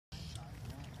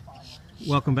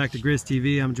Welcome back to Grizz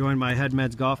TV. I'm joined by head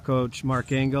men's golf coach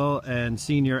Mark Engel and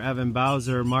senior Evan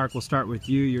Bowser. Mark, we'll start with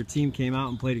you. Your team came out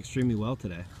and played extremely well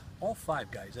today. All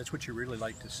five guys. That's what you really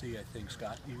like to see, I think,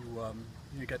 Scott.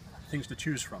 You got things to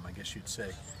choose from, I guess you'd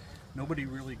say. Nobody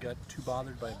really got too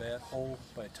bothered by a bad hole,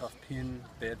 by a tough pin,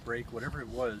 bad break, whatever it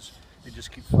was. They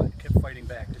just kept fighting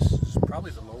back. This is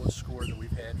probably the lowest score that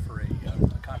we've had for a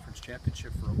conference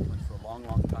championship for Oakland for a long,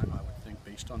 long time, I would think,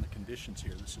 based on the conditions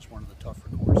here. This is one of the tougher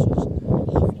courses in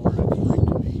Florida,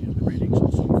 according to the ratings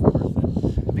and so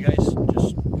forth. And the guys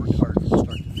just worked hard from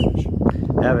start to finish.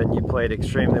 Evan, you played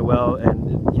extremely well,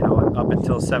 and up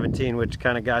until 17, which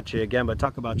kind of got you again. But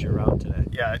talk about your round today.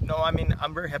 Yeah, no, I mean,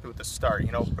 I'm very happy with the start.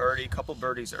 A couple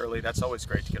birdies early, that's always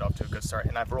great to get off to a good start.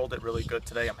 And I've rolled it really good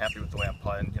today. I'm happy with the way I'm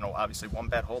playing. Obviously one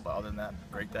bad hole, but other than that,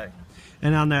 great day.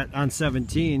 And on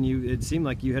 17, it seemed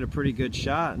like you had a pretty good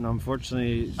shot, and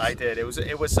unfortunately, I did. It was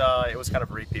kind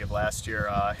of a repeat of last year.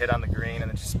 Hit on the green and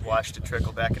then just watched it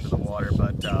trickle back into the water.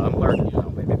 But I'm learning.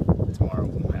 Maybe tomorrow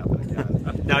won't happen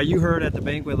again. Now, you heard at the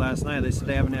banquet last night, they said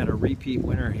they haven't had a repeat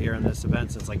winner here in this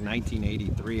event since like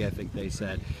 1983, I think they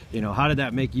said. How did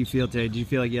that make you feel today? Did you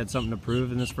feel like you had something to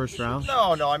prove in this first round?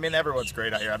 No. I mean, everyone's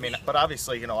great out here. But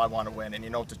obviously, I want to win, and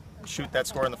to shoot that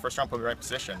score in the first round, put me in the right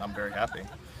position. I'm very happy.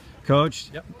 Coach,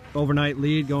 Yep. Overnight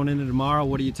lead going into tomorrow.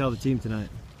 What do you tell the team tonight?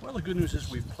 Well, the good news is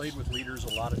we've played with leaders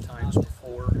a lot of times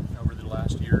before over the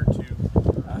last year or two.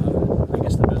 I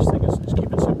guess the best thing is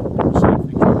keep it simple. Do the same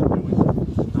things we've been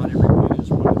doing. Not every pin is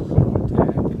one we're going to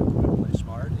attack. We're going to play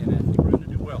smart, and I think we're going to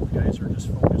do well. The guys are just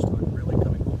focused on really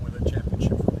coming home with a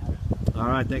championship. All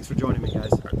right, thanks for joining me,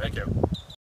 guys. All right, thank you.